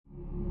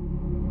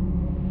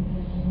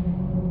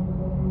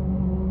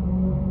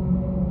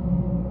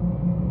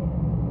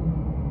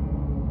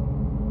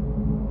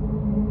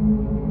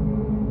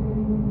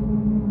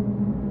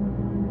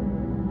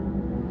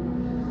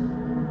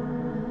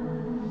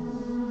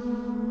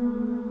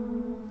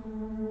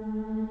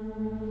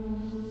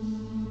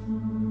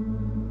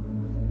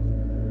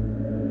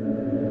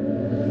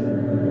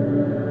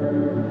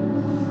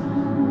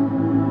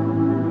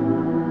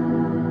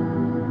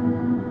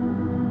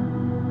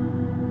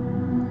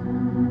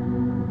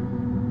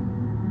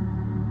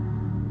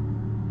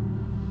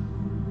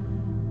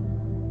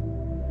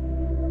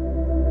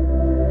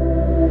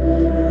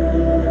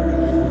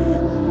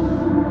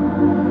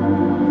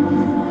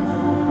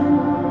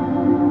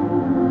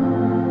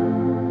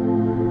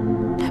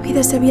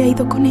vida se había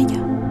ido con ella.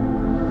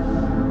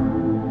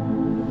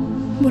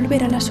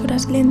 Volver a las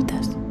horas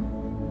lentas.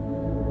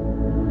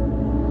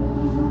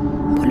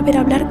 Volver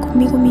a hablar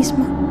conmigo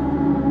misma.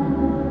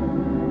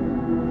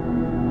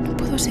 No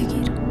puedo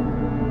seguir,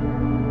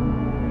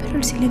 pero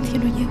el silencio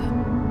no llega.